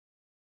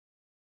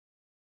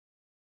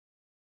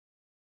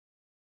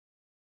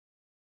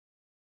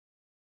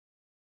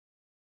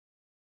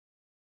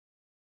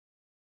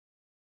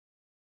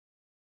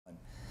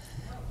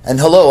And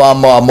hello,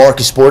 I'm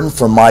Marcus Borden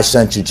from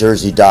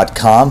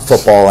MyCentralJersey.com,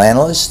 football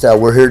analyst.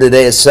 We're here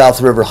today at South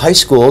River High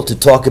School to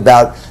talk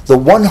about the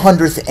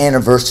 100th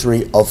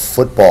anniversary of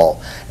football.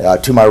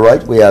 To my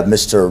right, we have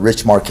Mr.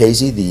 Rich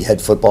Marchese, the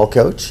head football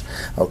coach.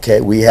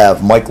 Okay, we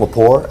have Mike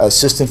Lepore,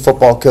 assistant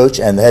football coach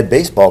and the head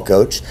baseball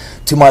coach.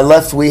 To my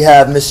left, we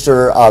have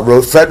Mr.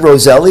 Fred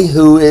Roselli,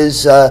 who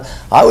is,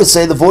 I would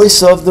say, the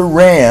voice of the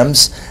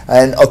Rams,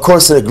 and of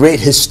course a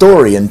great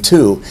historian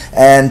too.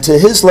 And to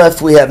his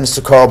left, we have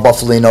Mr. Carl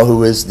Buffalino,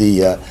 who is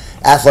the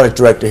athletic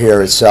director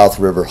here at South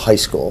River High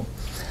School.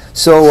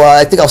 So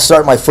I think I'll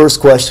start my first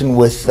question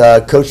with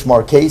Coach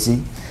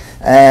Marchese,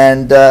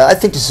 and I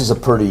think this is a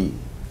pretty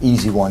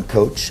easy one,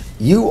 Coach.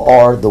 You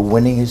are the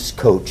winningest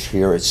coach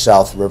here at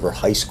South River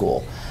High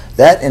School.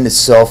 That in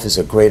itself is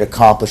a great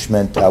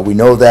accomplishment. We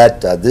know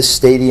that this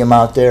stadium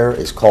out there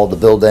is called the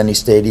Bill Denny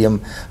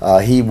Stadium.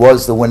 He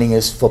was the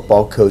winningest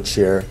football coach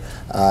here,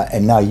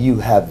 and now you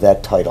have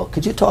that title.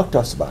 Could you talk to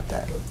us about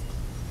that?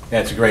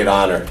 Yeah, it's a great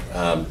honor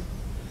to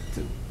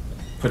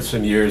put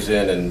some years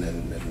in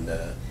and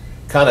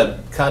kind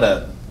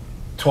of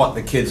taught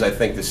the kids, I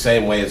think, the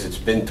same way as it's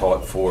been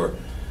taught for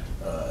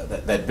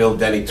that Bill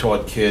Denny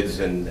taught kids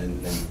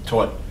and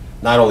taught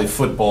not only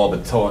football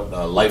but taught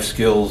life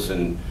skills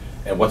and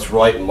what's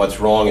right and what's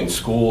wrong in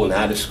school and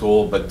how to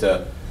school, but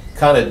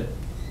kind of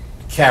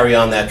carry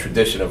on that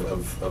tradition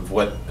of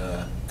what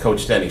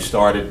Coach Denny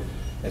started,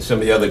 and some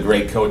of the other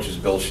great coaches,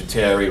 Bill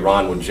Shateri,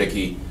 Ron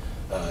Wojcicki,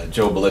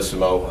 Joe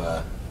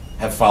Bellissimo,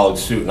 have followed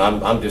suit, and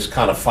I'm just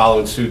kind of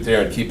following suit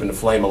there and keeping the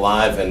flame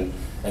alive, and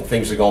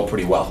things are going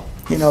pretty well.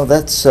 You know,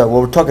 that's well,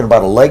 we're talking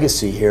about a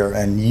legacy here,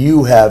 and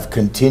you have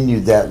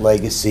continued that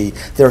legacy.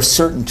 There are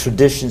certain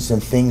traditions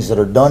and things that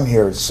are done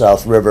here at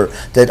South River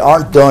that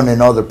aren't done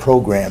in other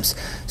programs.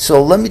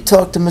 So let me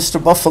talk to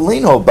Mr.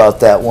 Buffalino about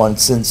that one,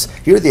 since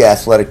you're the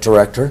athletic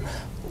director.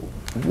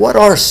 What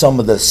are some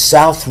of the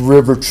South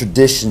River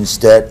traditions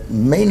that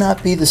may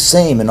not be the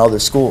same in other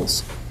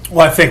schools?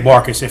 Well, I think,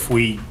 Marcus, if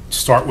we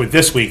start with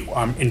this week,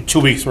 in 2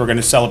 weeks we're going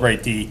to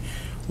celebrate the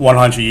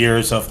 100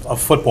 years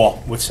of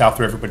football with South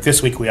River, but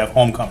this week we have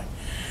homecoming.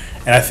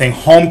 And I think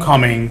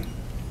homecoming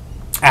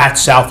at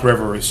South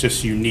River is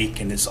just unique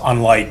and is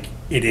unlike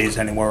it is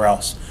anywhere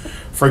else.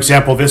 For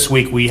example, this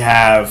week we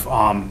have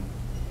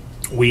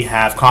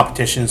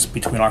competitions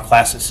between our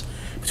classes,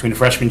 between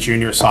freshmen,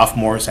 juniors,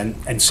 sophomores,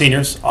 and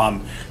seniors.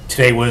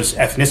 Today was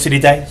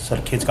Ethnicity Day, so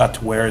the kids got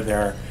to wear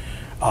their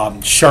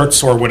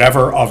shirts or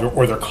whatever,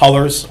 or their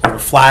colors, or their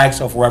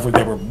flags of wherever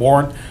they were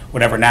born,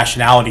 whatever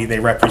nationality they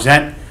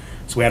represent.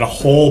 So we had a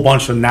whole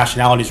bunch of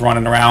nationalities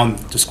running around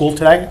the school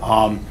today.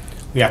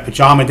 We have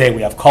Pajama Day,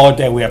 we have Color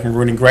Day, we have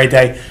Maroon and Gray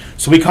Day.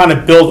 So we kind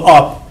of build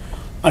up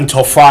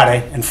until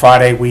Friday, and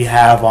Friday we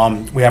have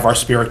our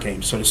spirit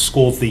games. So the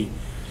school, the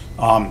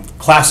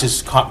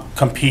classes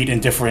compete in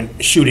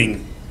different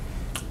shooting,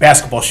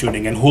 basketball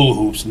shooting, and hula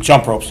hoops, and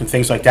jump ropes, and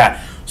things like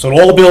that. So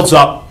it all builds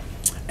up,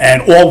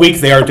 and all week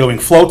they are doing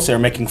floats. They're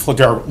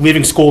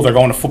leaving school, they're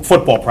going to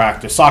football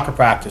practice, soccer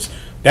practice,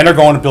 then they're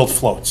going to build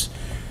floats.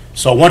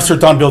 So once they're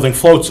done building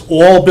floats,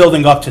 all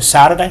building up to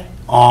Saturday.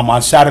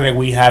 On Saturday,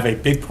 we have a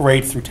big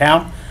parade through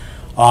town.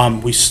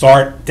 We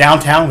start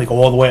downtown, we go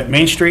all the way up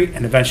Main Street,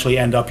 and eventually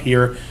end up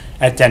here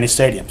at Denny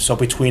Stadium. So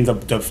between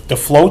the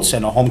floats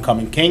and the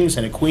homecoming kings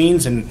and the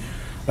queens, and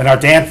then our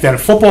dance, then a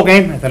football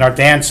game, and then our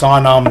dance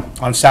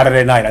on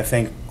Saturday night, I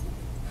think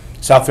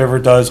South River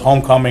does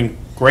homecoming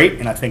great,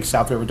 and I think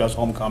South River does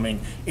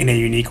homecoming in a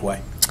unique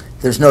way.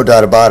 There's no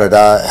doubt about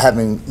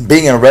it.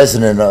 Being a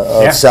resident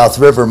of South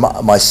River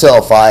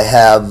myself, I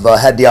have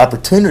had the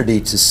opportunity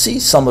to see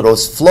some of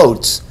those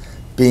floats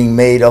being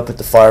made up at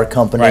the fire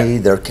company. Right.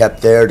 They're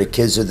kept there. The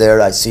kids are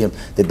there. I see them.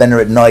 They've been there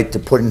at night to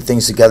putting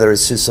things together.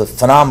 It's just a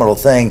phenomenal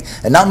thing,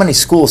 and not many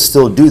schools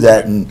still do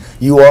that. And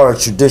you are a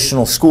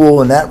traditional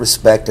school in that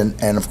respect,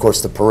 and of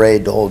course the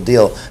parade, the whole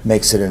deal,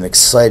 makes it an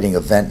exciting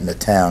event in the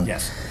town.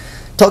 Yes.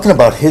 Talking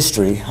about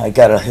history, I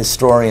got a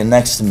historian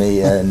next to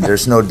me, and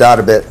there's no doubt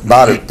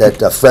about it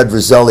that Fred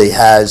Roselli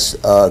has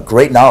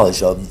great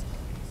knowledge of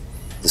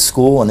the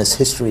school and its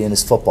history and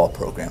his football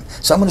program.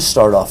 So I'm going to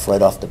start off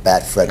right off the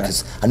bat, Fred,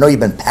 because I know you've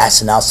been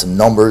passing out some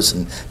numbers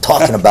and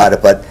talking about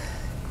it, but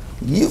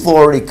you've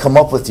already come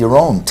up with your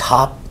own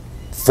top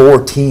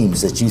 4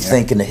 teams that you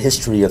think in the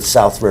history of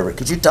South River.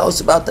 Could you tell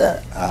us about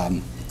that?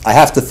 I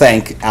have to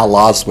thank Al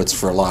Loswitz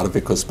for a lot of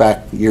it, because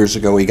back years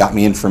ago he got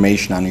me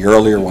information on the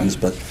earlier ones,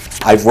 but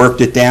I've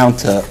worked it down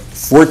to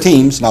 4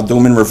 teams, and I'll do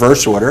them in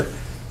reverse order.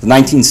 The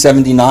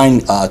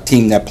 1979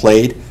 team that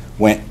played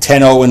went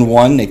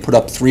 10-0-1. They put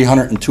up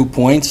 302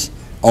 points,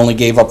 only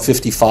gave up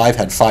 55,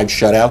 had 5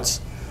 shutouts.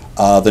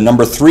 The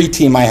number 3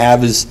 team I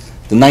have is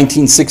the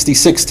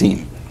 1966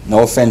 team.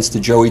 No offense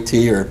to Joey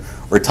T.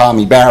 or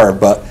Tommy Barra,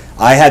 but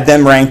I had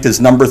them ranked as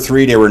number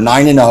 3. They were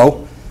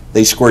 9-0.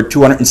 They scored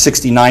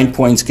 269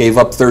 points, gave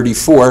up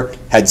 34,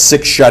 had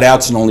 6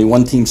 shutouts, and only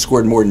 1 team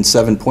scored more than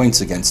 7 points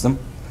against them.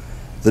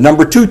 The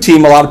number 2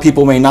 team a lot of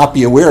people may not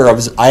be aware of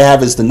I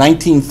have is the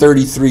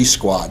 1933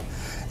 squad.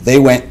 They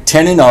went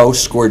 10-0,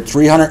 scored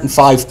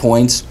 305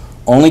 points,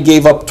 only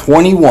gave up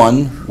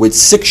 21 with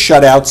 6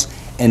 shutouts,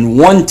 and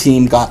one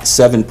team got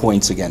 7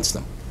 points against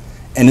them.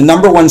 And the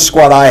number one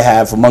squad I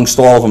have amongst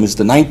all of them is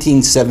the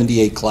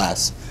 1978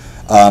 class.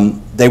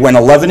 They went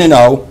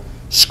 11-0,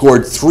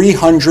 scored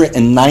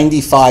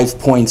 395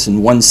 points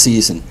in one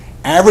season,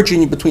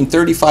 averaging between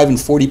 35 and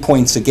 40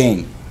 points a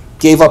game.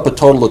 Gave up a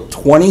total of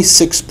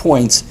 26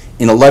 points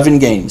in 11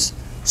 games,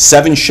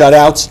 7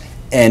 shutouts,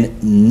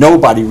 and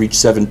nobody reached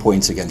 7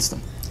 points against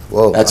them.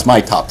 Whoa. That's my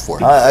top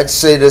 4. I'd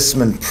say there's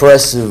some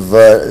impressive,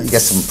 you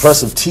got some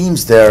impressive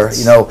teams there.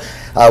 You know,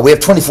 we have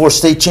 24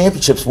 state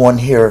championships won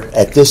here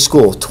at this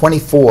school,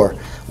 24.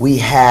 We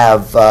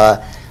have,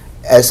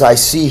 as I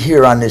see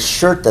here on this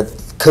shirt that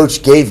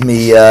Coach gave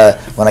me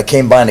when I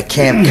came by in a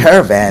camp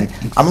caravan,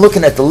 I'm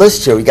looking at the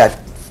list here. We got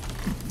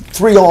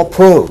 3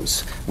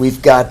 All-Pros.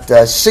 We've got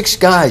 6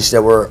 guys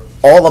that were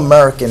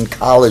All-American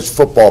college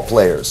football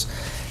players.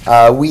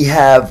 We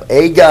have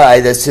a guy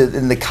that's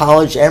in the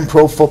College and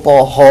Pro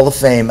Football Hall of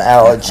Fame,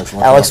 Alex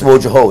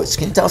Wojciechowicz.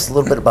 Can you tell us a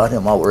little bit about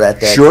him while we're at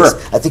that? Sure.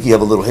 I think you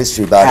have a little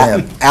history about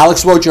him.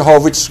 Alex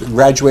Wojciechowicz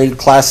graduated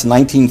class in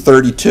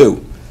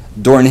 1932.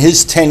 During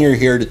his tenure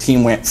here, the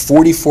team went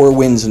 44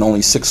 wins and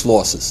only 6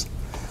 losses.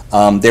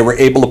 They were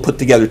able to put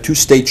together 2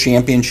 state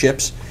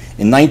championships.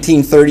 In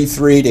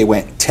 1933, they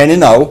went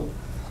 10-0,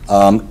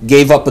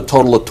 gave up a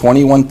total of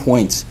 21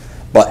 points.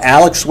 But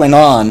Alex went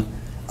on,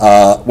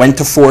 went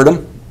to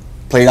Fordham,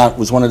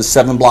 was one of the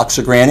 7 blocks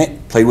of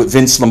granite, played with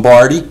Vince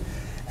Lombardi.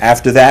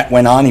 After that,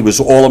 went on, he was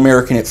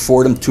All-American at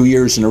Fordham 2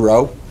 years in a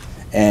row.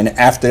 And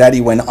after that,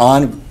 he went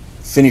on,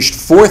 finished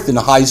 4th in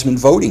the Heisman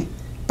voting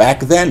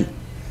back then.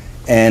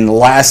 And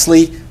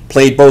lastly,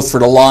 played both for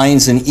the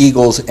Lions and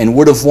Eagles and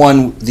would have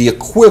won the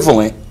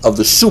equivalent of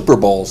the Super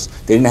Bowls.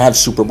 They didn't have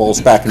Super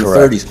Bowls back in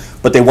Correct. the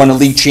 30s, but they won the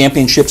league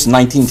championships in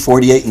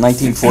 1948 and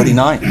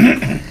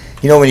 1949.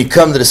 You know, when you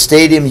come to the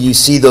stadium, you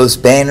see those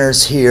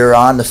banners here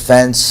on the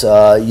fence.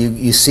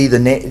 You see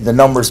the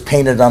numbers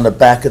painted on the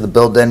back of the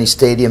Bill Denny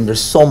Stadium.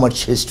 There's so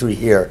much history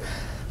here.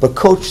 But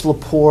Coach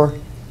Lepore,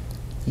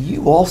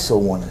 you also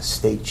won a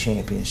state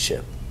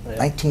championship,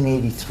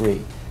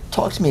 1983.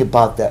 Talk to me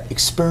about that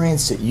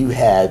experience that you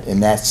had in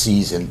that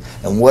season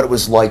and what it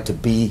was like to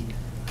be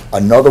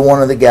another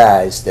one of the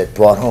guys that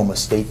brought home a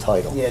state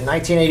title. Yeah,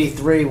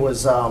 1983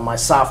 was my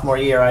sophomore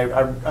year.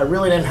 I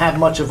really didn't have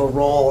much of a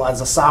role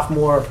as a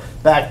sophomore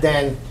back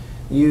then.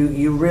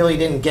 You really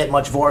didn't get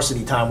much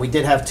varsity time. We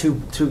did have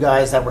two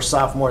guys that were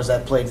sophomores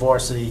that played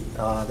varsity,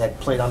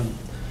 that played on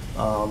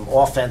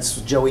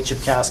offense, Joey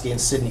Chipkowski and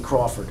Sidney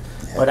Crawford.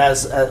 Yeah. But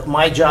as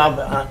my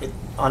job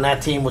on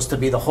that team was to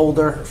be the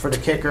holder for the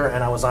kicker,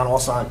 and I was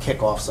also on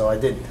kickoff, so I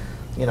did,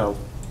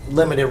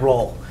 limited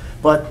role.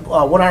 But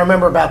what I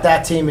remember about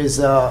that team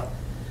is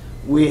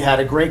we had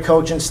a great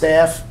coaching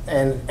staff,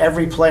 and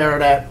every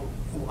player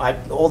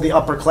all the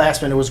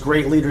upperclassmen, it was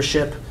great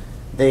leadership.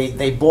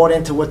 They bought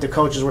into what the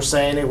coaches were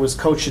saying. It was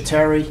Coach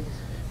Shateri,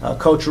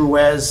 Coach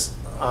Ruiz,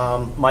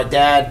 my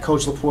dad,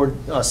 Coach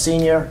Lepore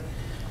Sr.,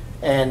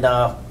 and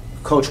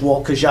Coach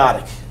Walt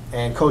Kajadik.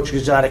 And Coach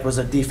Kajadik was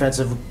a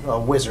defensive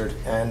wizard.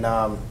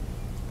 And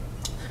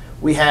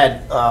we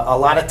had a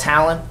lot of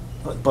talent,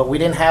 but we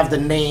didn't have the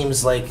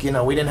names like,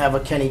 we didn't have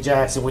a Kenny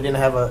Jackson, we didn't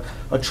have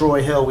a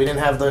Troy Hill, we didn't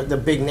have the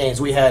big names.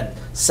 We had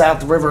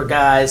South River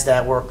guys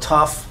that were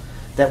tough,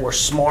 that were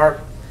smart,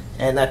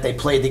 and that they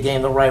played the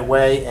game the right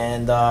way.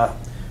 And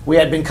we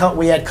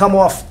had come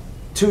off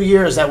 2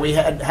 years that we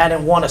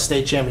hadn't won a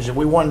state championship.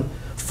 We won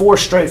 4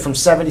 straight from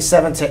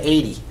 77 to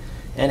 80.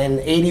 And in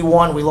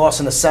 81, we lost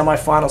in the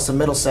semifinals to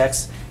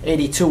Middlesex.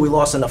 82, we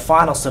lost in the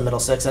finals to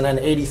Middlesex. And then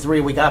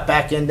 83, we got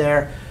back in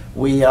there.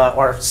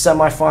 Our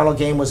semifinal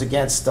game was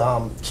against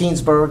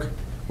Keensburg.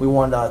 We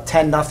won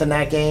 10-0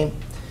 that game.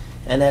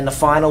 And then the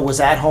final was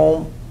at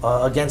home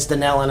against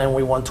Denellen, and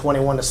we won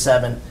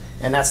 21-7.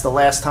 And that's the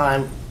last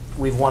time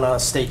we've won a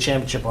state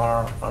championship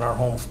on our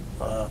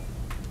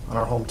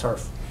home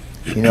turf.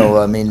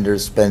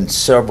 There's been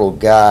several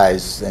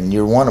guys, and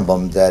you're one of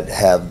them, that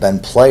have been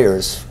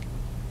players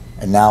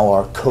and now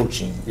are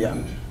coaching. Yeah.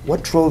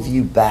 What drove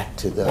you back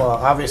to the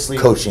obviously,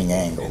 coaching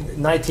angle?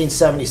 In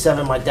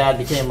 1977, my dad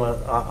became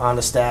on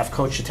the staff.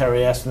 Coach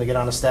Shateri asked him to get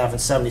on the staff in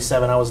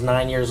 77. I was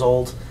 9 years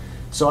old.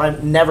 So I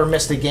never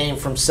missed a game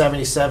from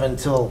 77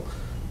 till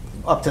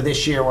up to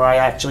this year, where I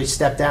actually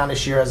stepped down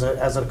this year as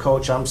a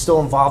coach. I'm still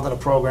involved in the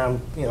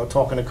program,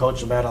 talking to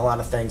Coach about a lot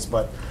of things.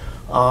 But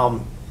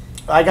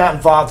I got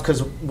involved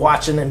because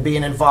watching and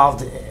being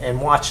involved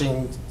and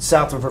watching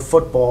South River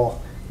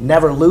football,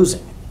 never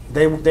losing.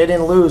 They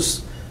didn't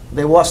lose.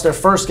 They lost their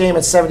first game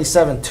in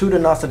 77,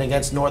 2-0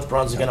 against North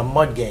Brunswick in a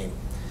mud game.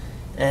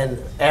 And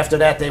after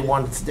that, they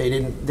won. They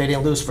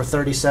didn't lose for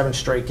 37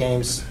 straight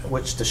games,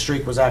 which the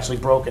streak was actually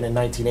broken in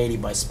 1980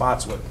 by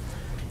Spotswood,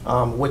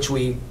 which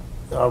we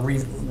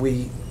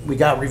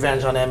got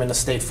revenge on them in the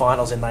state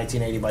finals in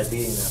 1980 by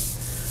beating them.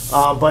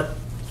 But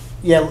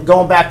yeah,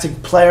 going back to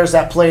players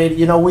that played,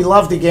 we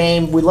loved the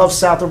game. We loved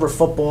South River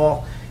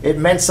football. It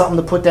meant something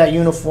to put that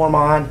uniform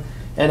on.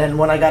 And then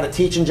when I got a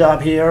teaching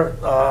job here,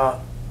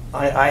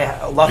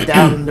 I lucked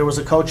out and there was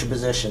a coaching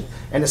position.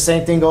 And the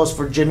same thing goes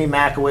for Jimmy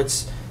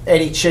Makowitz.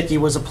 Eddie Chicky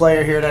was a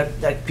player here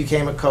that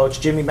became a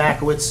coach. Jimmy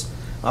Makowitz,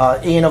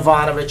 Ian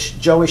Ivanovich,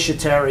 Joey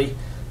Shateri,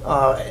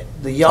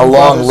 the Young A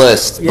long brothers.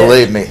 list, Yeah,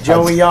 believe me.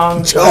 Joey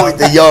Young, Joey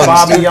the Youngs.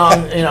 Bobby Young,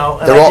 and They're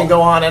I all- can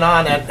go on and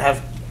on. That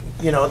have,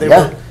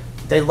 Yeah.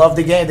 they love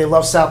the game. They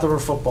love South River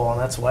football,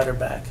 and that's why they're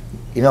back.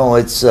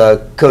 It's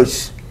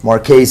Coach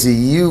Marchese,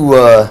 you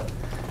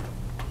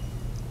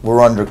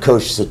were under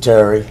Coach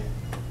Sateri.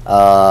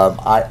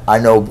 I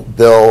know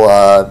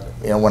Bill,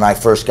 when I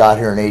first got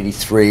here in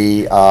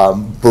 '83,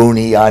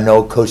 Booney, I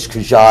know Coach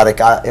Kajatic.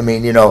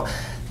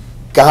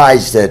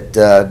 Guys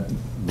that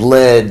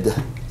bled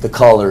the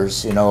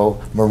colors,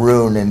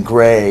 maroon and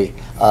gray.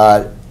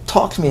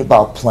 Talk to me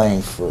about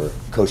playing for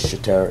Coach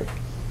Sateri.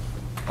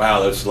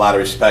 Wow, there's a lot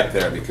of respect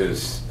there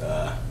because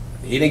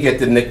he didn't get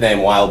the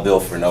nickname Wild Bill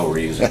for no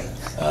reason.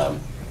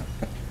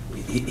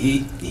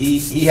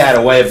 He had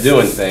a way of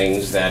doing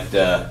things that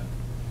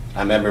I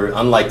remember,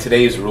 unlike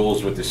today's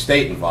rules with the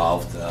state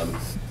involved,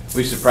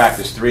 we used to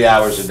practice 3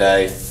 hours a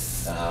day,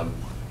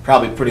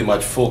 probably pretty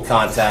much full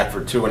contact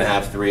for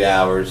 2.5, 3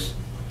 hours.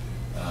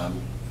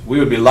 We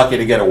would be lucky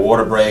to get a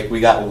water break. We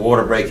got a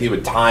water break, he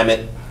would time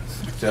it,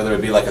 so there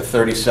would be like a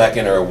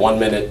 30-second or a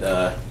 1-minute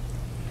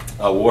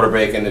water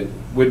break, and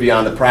we'd be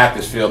on the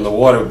practice field, and the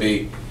water would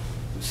be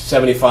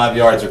 75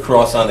 yards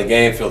across on the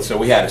game field, so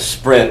we had to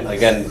sprint,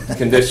 again,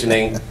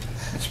 conditioning,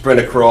 sprint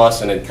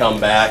across and then come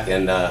back,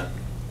 and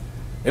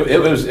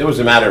it was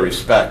a matter of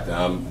respect.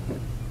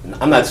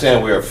 I'm not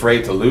saying we were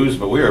afraid to lose,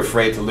 but we were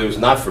afraid to lose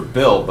not for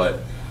Bill, but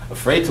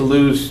afraid to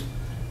lose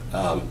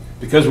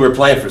because we were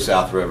playing for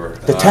South River.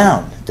 The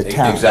town.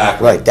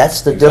 Exactly. Right,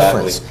 that's the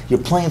Exactly. difference. You're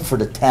playing for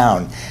the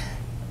town.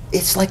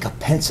 It's like a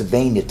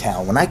Pennsylvania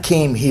town. When I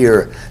came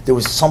here, there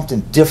was something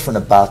different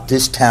about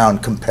this town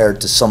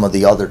compared to some of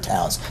the other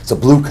towns. It's a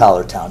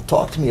blue-collar town.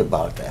 Talk to me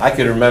about that. I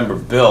could remember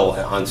Bill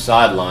on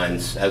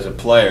sidelines as a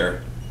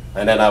player,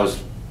 and then I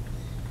was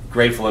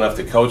grateful enough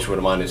to coach with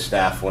him on his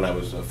staff when I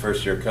was a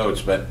first-year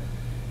coach, but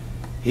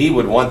he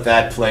would want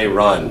that play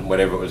run,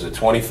 whatever it was, a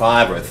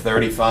 25 or a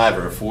 35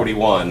 or a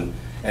 41,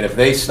 and if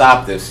they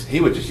stopped this, he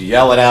would just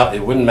yell it out.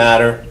 It wouldn't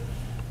matter.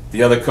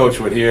 The other coach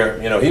would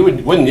hear, he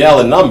wouldn't yell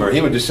a number.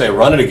 He would just say,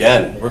 "Run it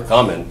again. We're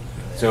coming."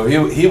 So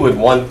he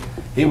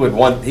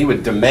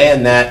would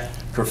demand that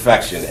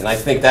perfection, and I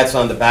think that's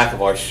on the back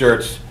of our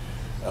shirts.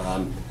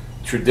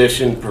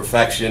 Tradition,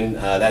 perfection.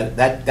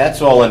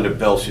 That's all under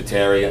Bill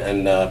Shateri,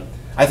 and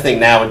I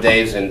think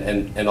nowadays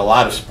in a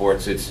lot of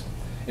sports, it's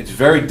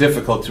very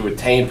difficult to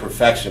attain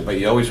perfection, but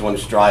you always want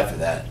to strive for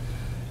that.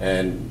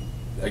 And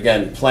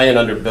again, playing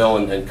under Bill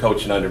and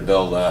coaching under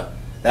Bill.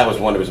 That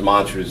was one of his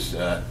mantras,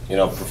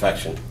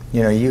 perfection.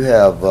 You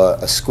have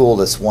a school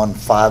that's won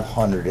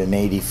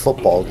 580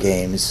 football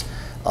games.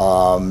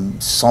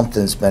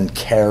 Something's been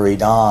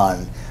carried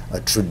on, a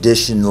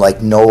tradition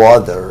like no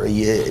other.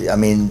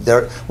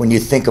 When you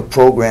think of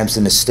programs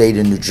in the state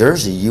of New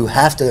Jersey, you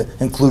have to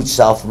include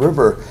South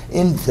River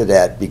into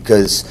that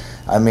because,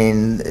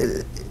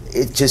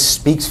 it just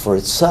speaks for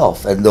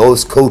itself. And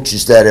those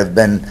coaches that have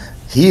been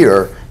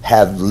here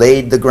have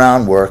laid the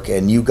groundwork,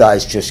 and you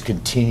guys just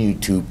continue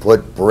to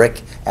put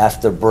brick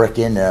after brick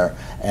in there,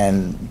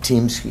 and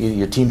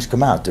your teams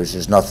come out. There's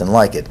just nothing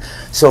like it.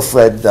 So,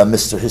 Fred,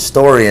 Mr.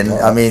 Historian,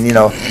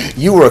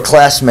 you were a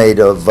classmate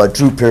of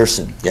Drew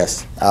Pearson.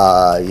 Yes.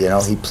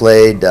 He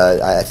played,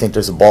 I think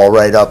there's a ball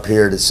right up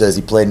here that says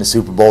he played in the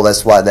Super Bowl.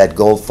 That's why that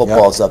gold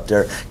football's up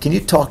there. Can you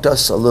talk to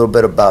us a little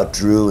bit about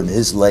Drew and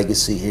his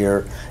legacy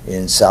here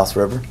in South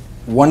River?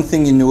 One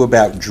thing you knew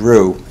about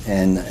Drew,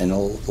 and a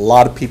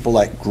lot of people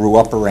that grew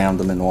up around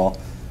him and all,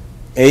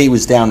 he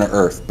was down to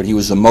earth, but he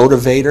was a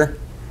motivator,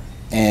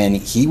 and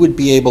he would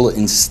be able to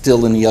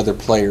instill in the other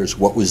players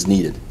what was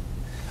needed.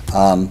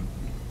 In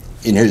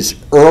his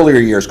earlier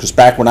years, because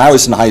back when I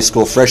was in high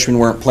school, freshmen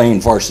weren't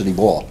playing varsity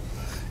ball.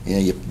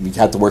 You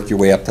had to work your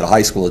way up to the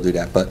high school to do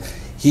that. But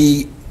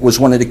he was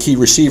one of the key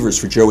receivers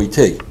for Joey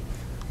T.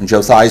 when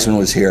Joe Theismann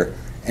was here.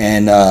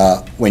 And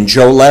when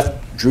Joe left,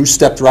 Drew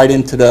stepped right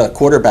into the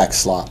quarterback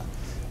slot.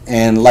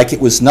 And like it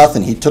was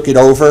nothing, he took it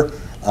over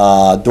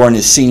during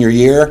his senior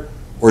year,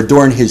 or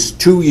during his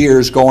 2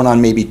 years, going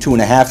on maybe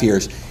 2.5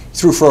 years. He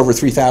threw for over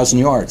 3,000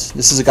 yards.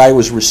 This is a guy who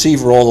was a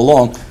receiver all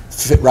along,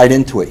 fit right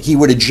into it. He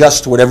would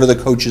adjust to whatever the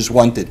coaches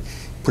wanted.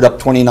 Put up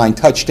 29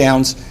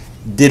 touchdowns,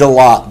 did a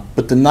lot.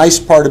 But the nice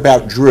part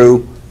about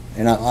Drew,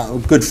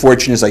 and good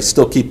fortune is I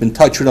still keep in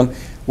touch with him,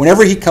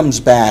 whenever he comes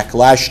back,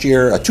 last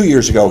year, 2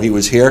 years ago he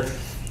was here,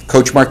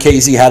 Coach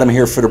Marchese had him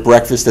here for the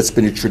breakfast. That's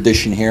been a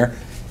tradition here.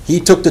 He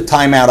took the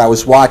time out. I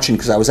was watching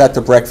because I was at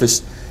the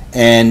breakfast,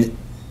 and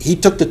he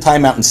took the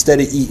time out instead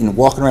of eating,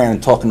 walking around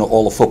and talking to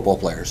all the football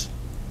players.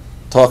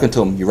 Talking to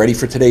them, you ready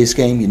for today's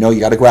game? You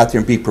got to go out there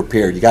and be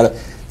prepared.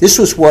 This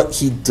was what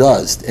he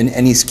does.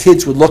 And these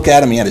kids would look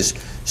at him. He had his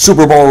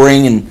Super Bowl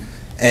ring, and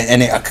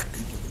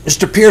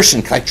Mr.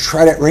 Pearson, can I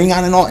try that ring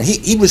on and all?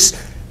 He was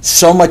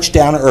so much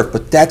down to earth,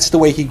 but that's the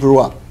way he grew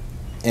up.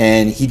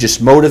 And he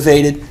just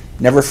motivated,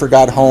 never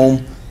forgot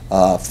home,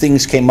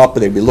 things came up, or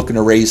they'd be looking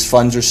to raise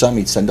funds or something,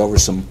 he'd send over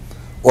some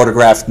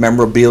autographed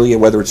memorabilia,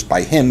 whether it's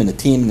by him and the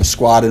team and the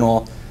squad and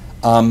all.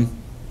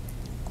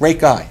 Great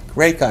guy,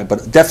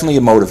 but definitely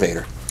a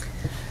motivator.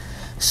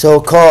 So,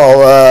 Carl,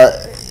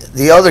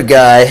 the other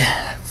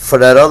guy for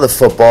that other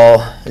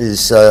football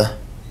is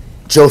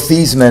Joe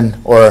Theismann,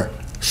 or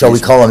shall we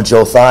call him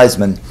Joe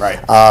Theismann? Right.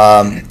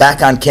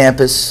 Back on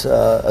campus,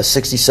 a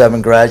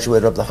 67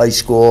 graduate of the high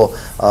school,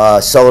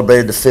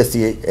 celebrated the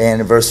 50th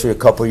anniversary a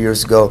couple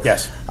years ago.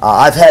 Yes.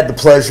 I've had the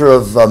pleasure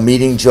of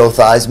meeting Joe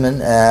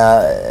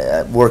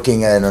Theismann,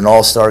 working in an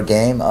all-star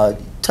game.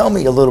 Tell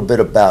me a little bit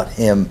about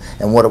him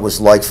and what it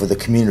was like for the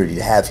community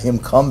to have him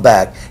come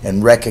back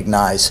and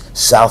recognize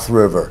South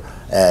River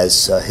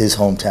as his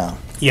hometown.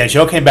 Yeah,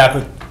 Joe came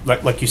back,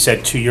 like you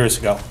said, 2 years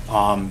ago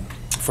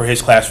for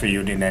his class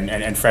reunion,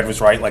 and Fred was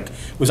right.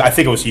 I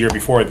think it was a year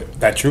before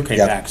that Drew came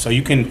back. So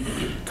you can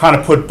kind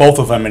of put both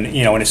of them in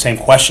the same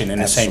question, in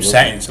the same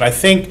sentence. And I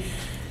think,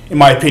 in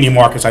my opinion,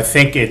 Marcus, I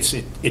think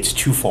it's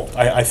twofold.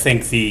 I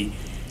think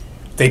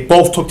they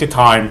both took the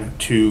time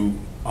to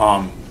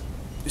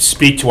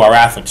speak to our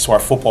athletes, to our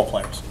football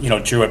players.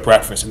 Drew at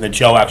breakfast, and then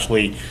Joe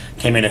actually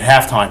came in at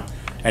halftime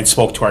and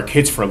spoke to our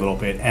kids for a little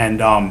bit.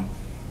 And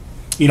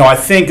I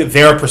think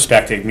their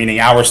perspective, meaning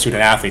our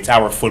student athletes,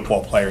 our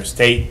football players,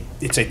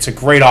 it's a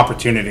great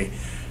opportunity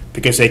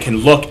because they can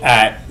look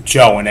at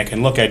Joe and they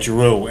can look at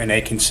Drew and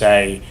they can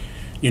say,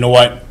 you know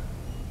what,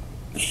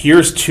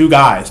 here's two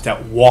guys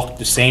that walked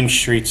the same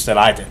streets that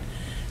I did,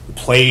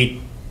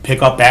 played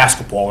pickup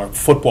basketball or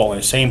football in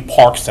the same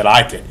parks that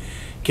I did,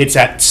 kids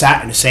that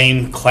sat in the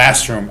same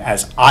classroom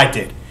as I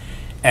did.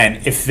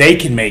 And if they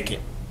can make it,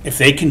 if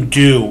they can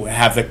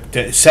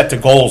set the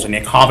goals and the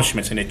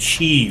accomplishments and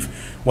achieve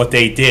what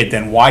they did,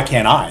 then why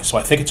can't I? So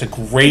I think it's a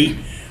great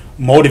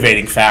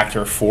motivating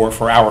factor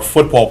for our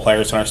football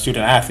players and our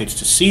student athletes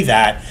to see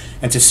that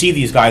and to see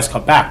these guys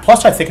come back.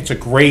 Plus, I think it's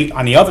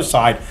on the other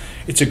side,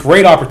 it's a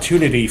great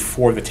opportunity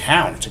for the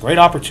town. It's a great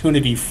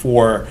opportunity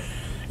for,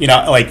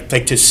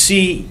 to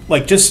see,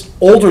 just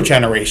older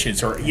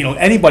generations or,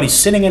 anybody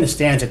sitting in the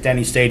stands at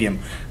Denny Stadium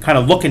kind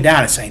of looking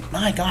down and saying,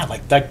 my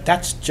God,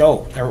 that's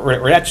Joe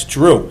or that's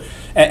Drew.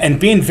 And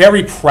being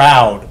very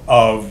proud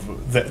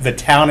of the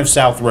town of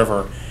South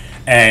River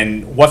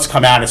and what's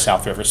come out of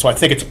South River. So I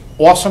think it's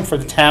awesome for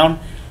the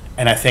town,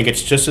 and I think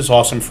it's just as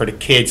awesome for the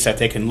kids that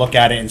they can look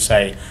at it and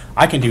say,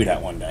 I can do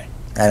that one day.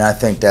 And I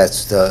think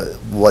that's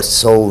what's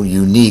so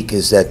unique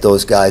is that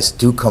those guys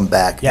do come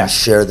back and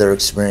share their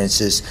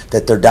experiences,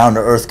 that they're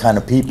down-to-earth kind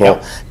of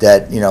people,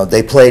 that,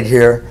 they played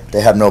here, they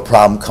have no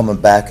problem coming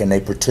back, and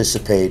they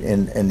participate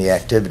in the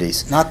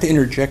activities. Not to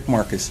interject,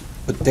 Marcus,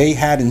 but they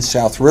had in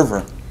South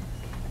River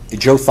a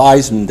Joe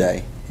Theismann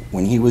Day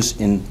when he was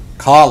in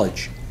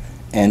college,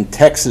 and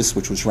Texas,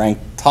 which was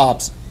ranked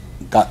tops,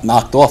 got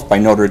knocked off by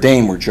Notre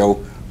Dame, where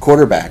Joe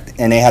quarterbacked,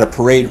 and they had a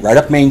parade right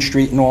up Main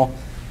Street and all.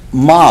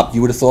 Mob,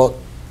 you would have thought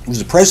it was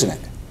the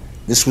president.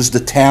 This was the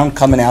town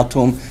coming out to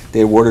him.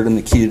 They awarded him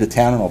the key to the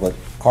town and all, but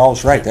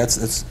Carl's right.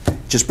 That's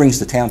just brings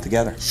the town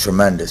together.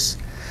 Tremendous.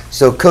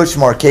 So, Coach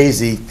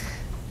Marchese,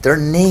 there are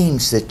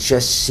names that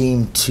just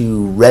seem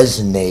to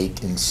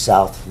resonate in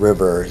South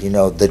River.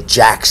 The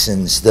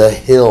Jacksons, the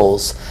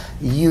Hills.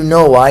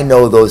 I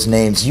know those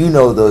names. You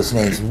know those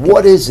names.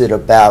 What is it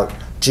about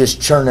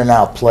just churning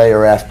out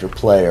player after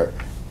player?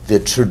 The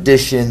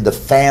tradition, the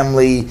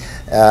family,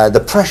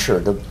 the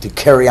pressure to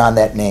carry on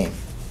that name.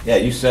 Yeah,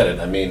 you said it.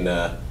 I mean,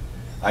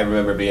 I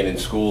remember being in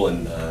school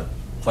and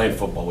playing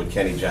football with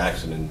Kenny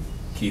Jackson and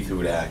Keith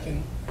Hudak,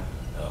 and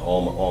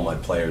all my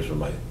players were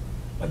my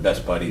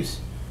best buddies.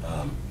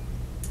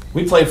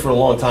 We played for a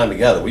long time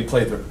together. We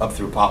played up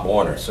through Pop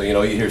Warner. So, you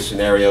hear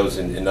scenarios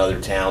in other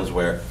towns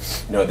where,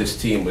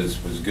 this team was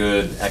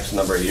good X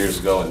number of years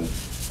ago and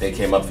they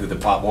came up through the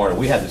Pop Warner.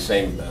 We had the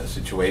same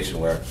situation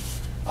where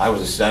I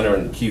was a center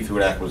and Keith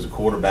Hudak was a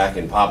quarterback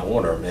in Pop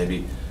Warner,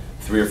 maybe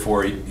 3 or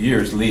 4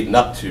 years leading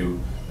up to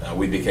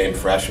we became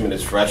freshmen.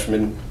 As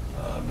freshmen,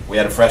 we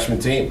had a freshman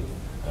team.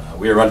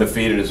 We were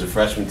undefeated as a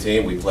freshman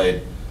team. We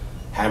played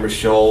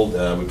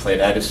Hammersholt, we played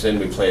Edison,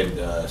 we played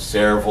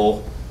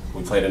Saraville.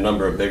 We played a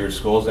number of bigger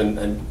schools,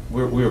 and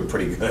we were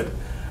pretty good.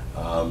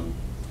 And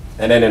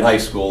then in high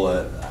school,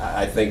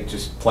 I think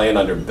just playing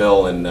under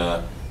Bill and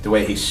the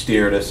way he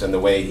steered us and the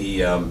way he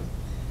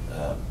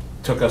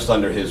took us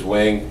under his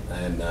wing,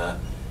 and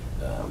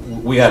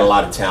we had a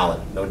lot of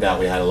talent. No doubt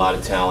we had a lot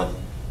of talent.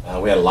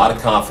 We had a lot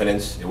of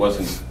confidence. It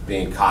wasn't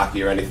being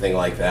cocky or anything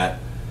like that.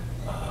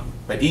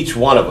 But each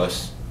one of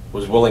us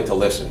was willing to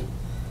listen.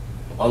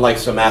 Unlike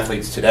some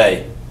athletes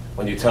today,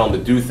 when you tell them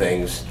to do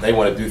things, they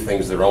want to do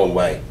things their own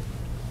way.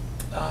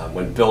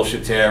 When Bill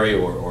Shateri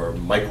or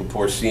Michael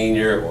Poor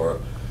Sr. or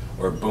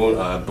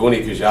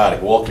Booney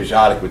Kajadik, Walt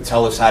Kajadik would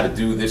tell us how to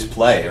do this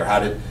play or how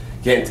to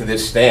get into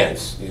this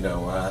stance,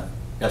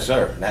 yes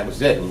sir, and that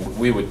was it.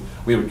 We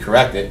would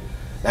correct it.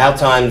 Now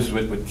times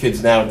with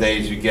kids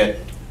nowadays, you get,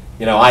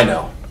 I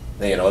know,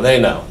 they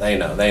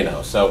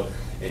know. So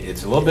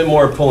it's a little bit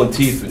more pulling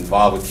teeth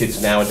involved with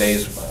kids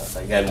nowadays.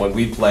 Again, when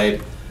we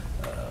played,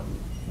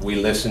 we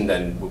listened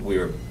and we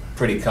were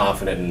pretty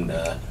confident in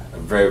a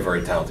very,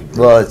 very talented group.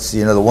 Well, it's,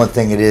 the one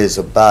thing it is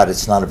about,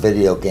 it's not a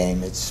video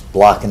game. It's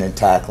blocking and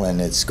tackling.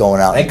 It's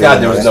going out. Thank and doing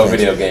God there was those no things.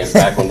 video games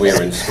back when we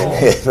were in school.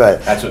 Right.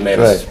 That's what made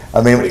us. Right.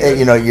 I mean,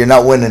 pretty good. you're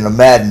not winning a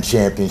Madden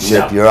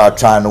championship. No. You're out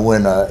trying to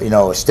win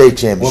a state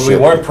championship. When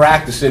we weren't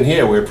practicing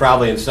here, we were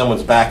probably in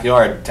someone's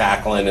backyard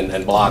tackling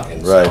and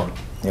blocking. Right. So.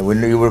 Yeah,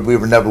 we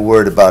were never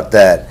worried about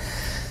that.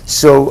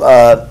 So,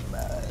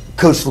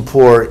 Coach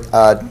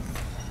Lepore,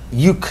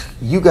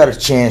 you got a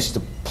chance to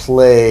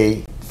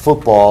play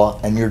football,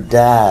 and your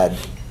dad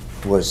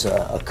was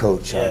a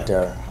coach out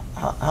there.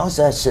 How's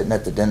that sitting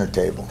at the dinner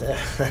table?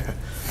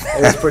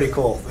 It was pretty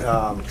cool.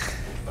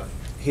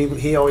 He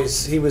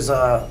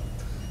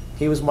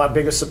was my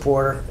biggest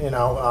supporter.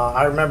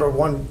 I remember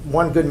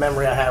one good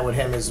memory I had with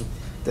him is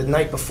the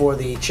night before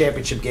the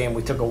championship game.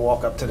 We took a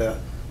walk up to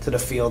the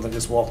field and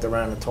just walked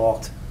around and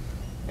talked,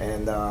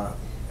 and then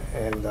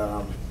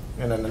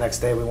the next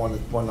day we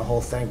won the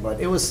whole thing. But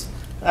it was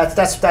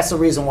that's the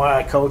reason why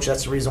I coach.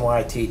 That's the reason why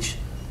I teach.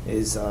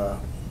 Is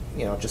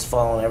just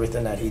following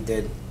everything that he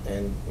did,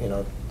 and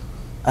And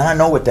I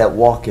know what that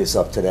walk is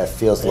up to that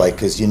feels like,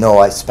 because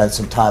I spent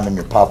some time in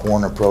your Pop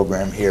Warner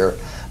program here,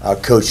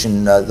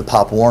 coaching the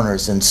Pop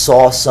Warners, and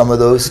saw some of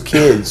those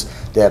kids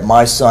that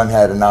my son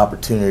had an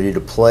opportunity to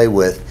play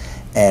with,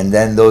 and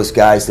then those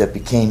guys that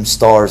became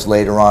stars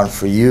later on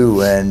for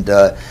you, and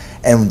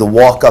the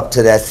walk up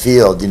to that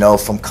field,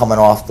 from coming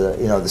off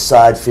the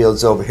side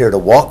fields over here to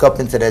walk up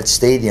into that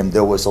stadium,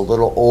 there was a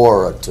little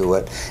aura to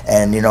it,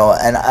 and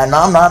and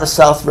I'm not a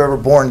South River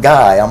born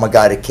guy. I'm a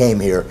guy that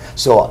came here,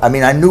 so I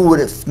mean I knew what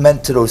it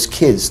meant to those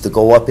kids to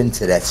go up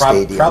into that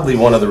stadium. Probably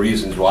one of the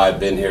reasons why I've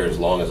been here as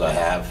long as I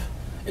have.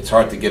 It's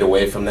hard to get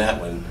away from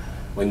that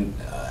when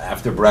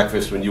after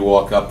breakfast, when you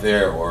walk up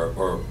there,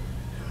 or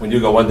when you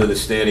go under the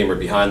stadium or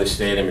behind the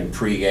stadium in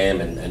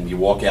pregame, and you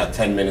walk out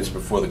 10 minutes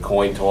before the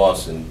coin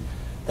toss, and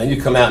then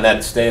you come out and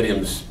that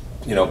stadium's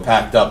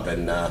packed up,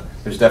 and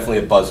there's definitely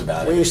a buzz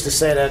about we it. used to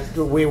say that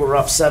we were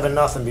up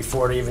 7-0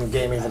 before the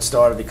game even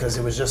started, because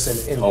it was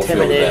just an Home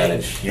field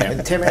advantage.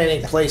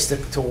 intimidating place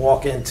to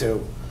walk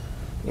into.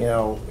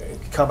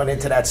 Coming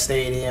into that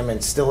stadium,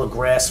 and still a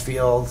grass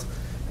field.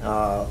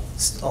 A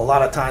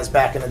lot of times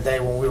back in the day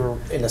when we were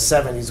in the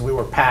 70s, we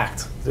were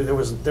packed. There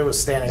was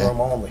standing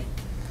room only.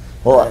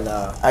 Well, And,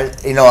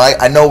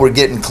 I know we're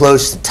getting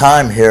close to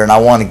time here, and I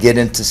want to get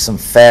into some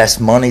fast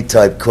money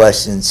type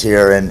questions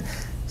here. And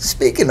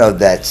speaking of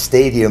that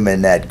stadium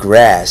and that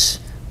grass,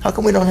 how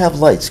come we don't have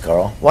lights,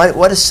 Carl? Why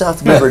does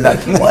South River not?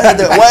 Why are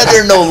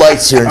there no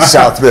lights here in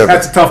South River?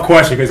 That's a tough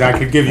question, because I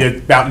could give you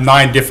about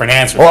 9 different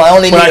answers. Well, I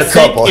only But need a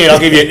couple. I'll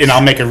give you, and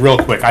I'll make it real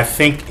quick. I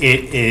think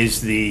it is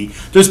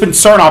there's been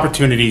certain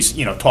opportunities,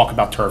 talk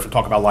about turf and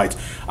talk about lights.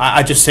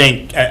 I just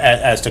think,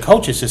 as the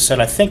coaches has said,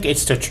 I think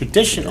it's the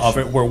tradition of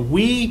it where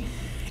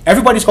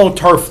everybody's going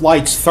turf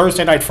lights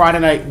Thursday night, Friday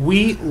night.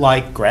 We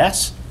like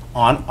grass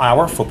on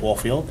our football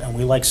field, and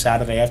we like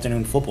Saturday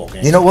afternoon football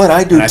games. You know what?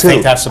 I do And too. I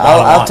think that's the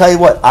bottom line. I'll tell you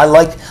what. I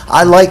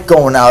like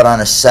going out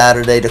on a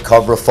Saturday to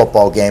cover a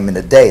football game in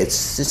the day.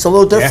 It's a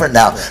little different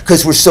now,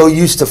 because we're so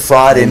used to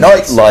Friday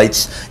night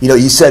lights.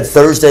 You said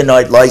Thursday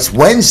night lights,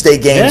 Wednesday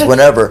games, Yeah.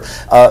 whenever,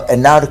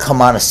 and now to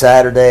come on a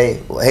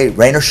Saturday. Hey,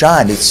 rain or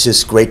shine, it's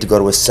just great to go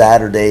to a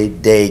Saturday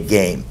day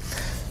game.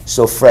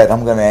 So, Fred,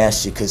 I'm going to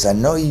ask you, because I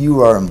know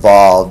you are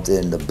involved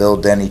in the Bill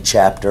Denny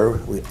chapter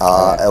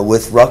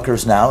with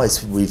Rutgers now,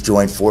 as we've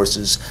joined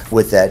forces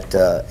with that,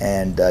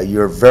 and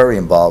you're very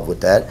involved with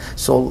that.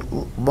 So,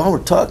 while we're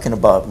talking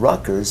about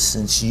Rutgers,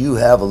 since you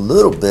have a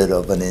little bit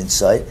of an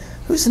insight,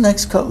 who's the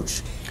next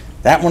coach?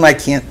 That one I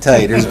can't tell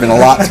you. There's been a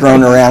lot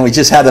thrown around. We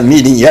just had a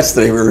meeting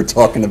yesterday. We were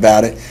talking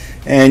about it.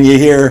 And you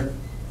hear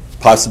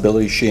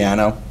possibility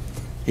Shiano.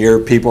 Hear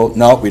people,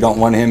 no, we don't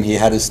want him. He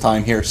had his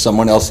time here.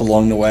 Someone else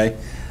along the way.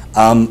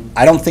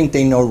 I don't think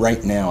they know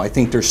right now. I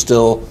think they're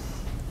still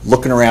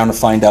looking around to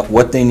find out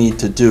what they need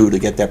to do to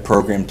get that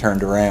program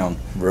turned around.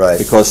 Right.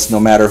 Because no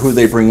matter who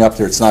they bring up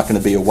there, it's not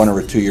going to be a 1 or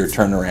a 2 year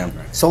turnaround.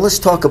 So let's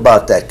talk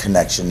about that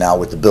connection now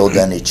with the Bill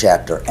Denny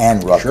chapter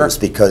and Rutgers,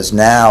 Sure. because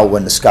now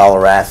when the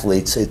Scholar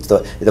Athletes,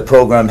 the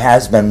program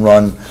has been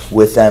run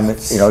with them,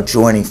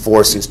 joining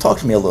forces. Talk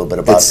to me a little bit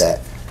about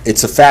that.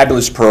 It's a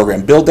fabulous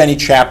program. Bill Denny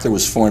chapter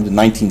was formed in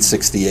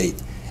 1968.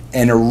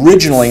 And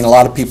originally, and a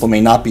lot of people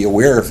may not be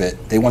aware of it,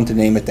 they wanted to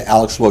name it the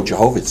Alex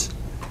Wojciechowicz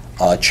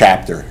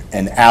chapter.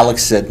 And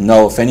Alex said,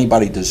 no, if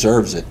anybody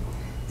deserves it,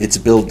 it's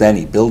Bill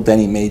Denny. Bill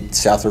Denny made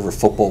South River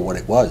football what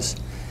it was.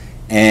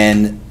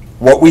 And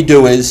what we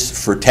do is,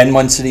 for 10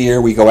 months of the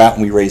year, we go out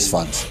and we raise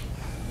funds.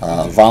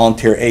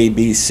 Volunteer A,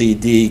 B, C,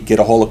 D, get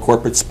a hold of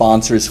corporate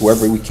sponsors,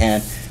 whoever we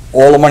can.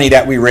 All the money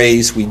that we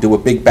raise, we do a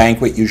big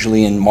banquet,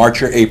 usually in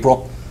March or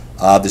April.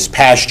 This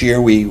past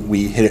year,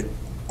 we hit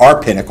our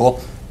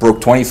pinnacle. Broke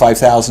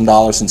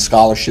 $25,000 in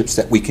scholarships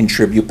that we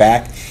contribute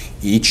back.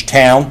 Each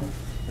town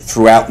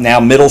throughout now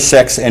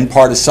Middlesex and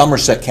part of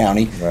Somerset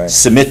County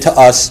submit to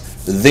us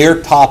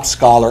their top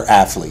scholar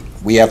athlete.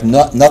 We have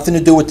nothing to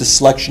do with the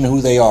selection of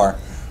who they are.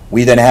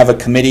 We then have a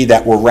committee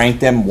that will rank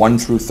them 1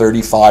 through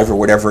 35 or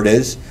whatever it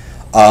is.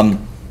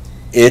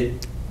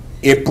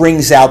 it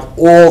brings out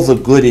all the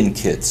good in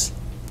kids.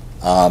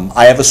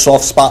 I have a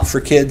soft spot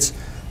for kids.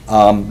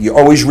 You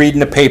always read in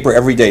the paper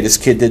every day, this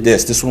kid did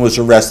this one was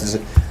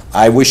arrested.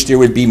 I wish there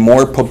would be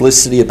more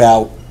publicity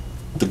about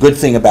the good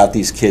thing about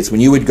these kids. When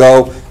you would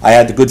go, I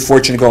had the good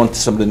fortune to go into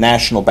some of the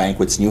national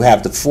banquets, and you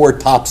have the 4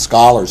 top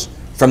scholars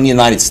from the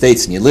United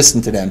States, and you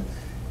listen to them,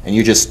 and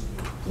you just,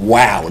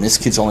 wow, and this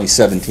kid's only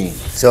 17.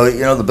 So,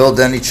 you know, the Bill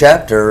Denny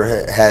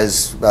chapter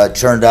has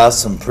churned out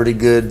some pretty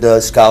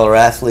good scholar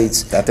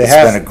athletes. That they It's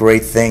have. been a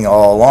great thing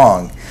all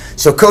along.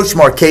 So, Coach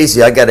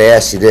Marchese, I got to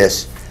ask you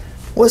this.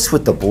 What's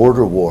with the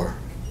border war?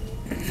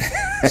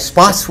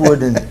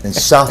 Spotswood and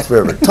South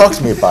River. Talk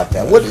to me about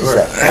that. What is Sure,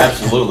 that?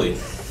 absolutely.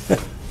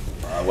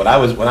 When I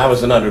was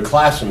an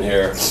underclassman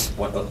here,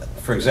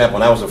 for example,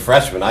 when I was a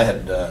freshman, I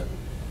had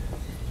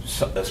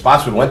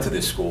Spotswood went to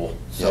this school,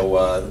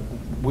 so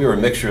we were a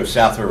mixture of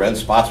South River and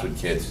Spotswood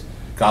kids.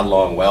 Got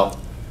along well.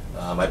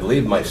 I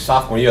believe my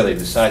sophomore year they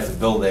decided to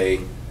build a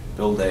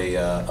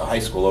high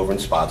school over in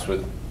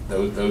Spotswood.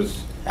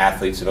 Those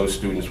athletes and those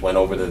students went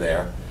over to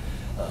there.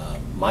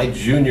 My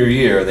junior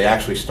year, they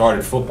actually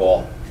started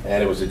football,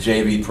 and it was a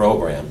JV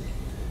program.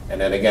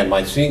 And then again,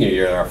 my senior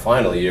year, our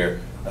final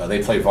year,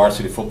 they played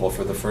varsity football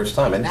for the first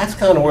time. And that's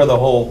kind of where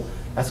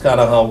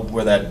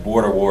where that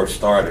border war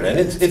started. And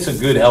it's a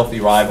good, healthy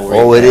rivalry.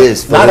 Oh, it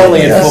is. Not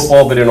only in Yes.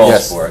 football, but in all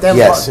Yes. sports.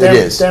 Yes, it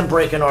is. Them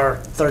breaking our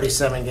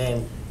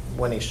 37-game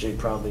winning streak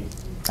probably.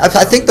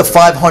 I think the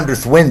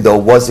 500th win, though,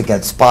 was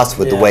against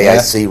Spotswood, the Yeah. way I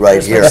Yeah. see right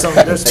There's been here, some-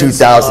 in there's been some,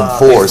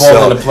 2004. It's fallen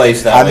So, into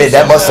place that I way mean,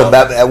 that must have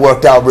somehow. that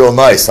worked out real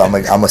nice,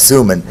 I'm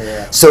assuming.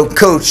 Yeah. So,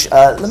 Coach,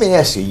 let me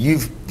ask you,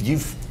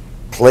 you've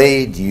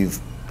played, you've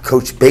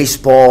coached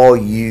baseball,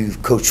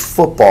 you've coached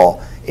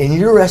football. In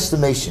your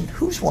estimation,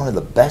 who's one of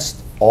the best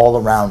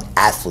all-around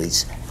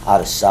athletes out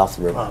of South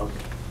River?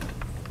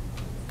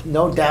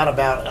 No doubt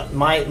about it.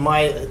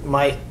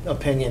 My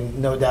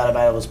opinion, no doubt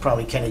about it, was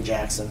probably Kenny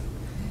Jackson.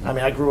 I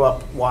mean, I grew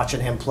up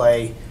watching him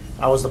play.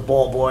 I was the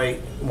ball boy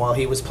while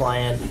he was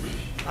playing.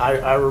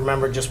 I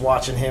remember just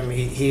watching him.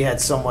 He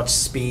had so much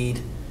speed,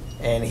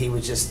 and he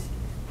was just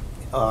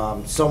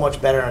so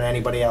much better than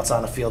anybody else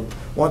on the field.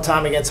 One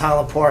time against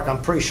Highland Park,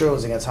 I'm pretty sure it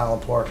was against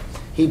Highland Park,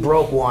 he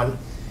broke one,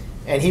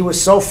 and he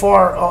was so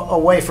far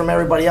away from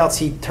everybody else,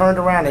 he turned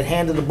around and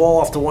handed the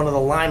ball off to one of the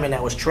linemen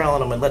that was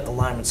trailing him and let the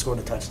lineman score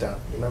the touchdown.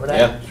 Remember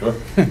that? Yeah, sure.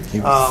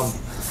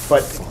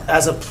 But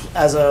as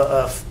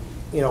a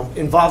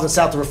involved in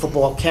South River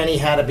football, Kenny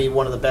had to be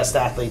one of the best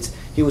athletes.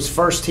 He was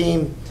first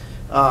team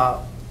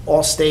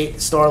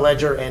All-State Star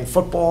Ledger in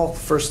football,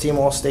 first team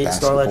All-State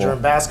Star Ledger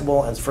in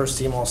basketball, and first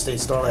team All-State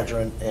Star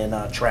Ledger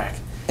in track.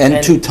 And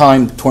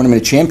 2-time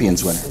tournament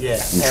champions winner Yeah,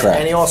 in and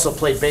track. he also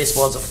played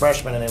baseball as a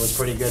freshman, and it was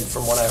pretty good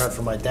from what I heard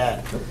from my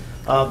dad.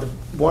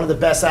 One of the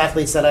best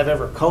athletes that I've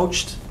ever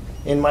coached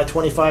in my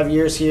 25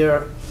 years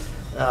here,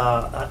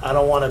 I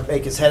don't want to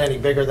make his head any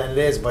bigger than it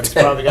is, but it's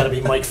probably got to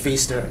be Mike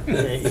Feaster.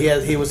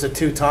 He was a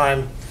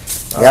 2-time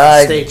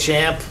state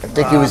champ. I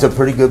think he was a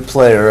pretty good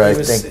player.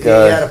 He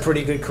had a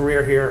pretty good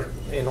career here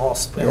in all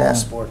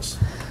sports.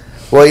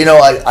 Well, you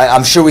know,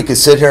 I'm sure we could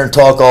sit here and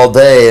talk all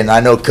day, and I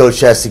know Coach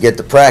has to get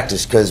to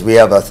practice because we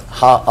have a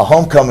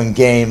homecoming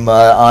game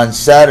on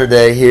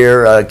Saturday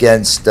here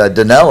against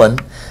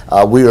Dunellen.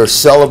 We are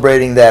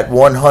celebrating that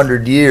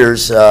 100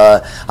 years.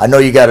 I know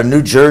you got a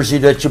new jersey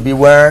that you'll be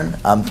wearing.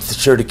 I'm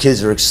sure the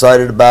kids are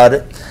excited about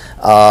it.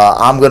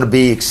 I'm going to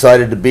be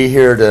excited to be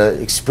here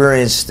to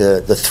experience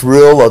the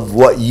thrill of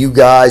what you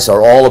guys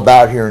are all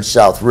about here in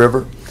South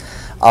River.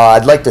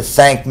 I'd like to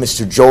thank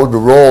Mr. Joe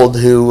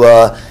DeRold, who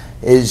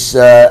is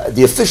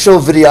the official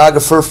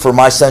videographer for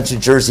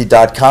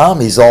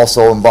MyCentralJersey.com. He's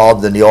also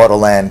involved in the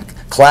Autoland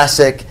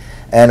Classic.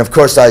 And, of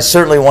course, I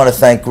certainly want to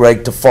thank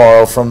Greg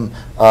Tafaro from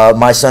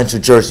My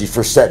Central Jersey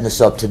for setting us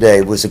up today.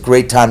 It was a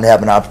great time to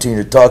have an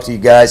opportunity to talk to you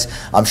guys.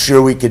 I'm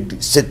sure we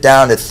could sit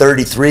down at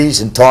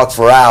 33s and talk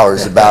for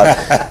hours about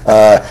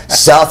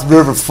South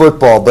River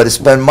football. But it's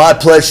been my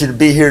pleasure to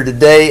be here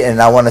today,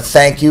 and I want to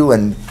thank you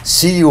and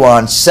see you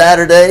on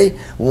Saturday,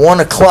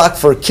 1 o'clock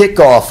for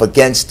kickoff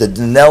against the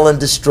Dunellen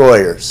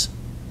Destroyers.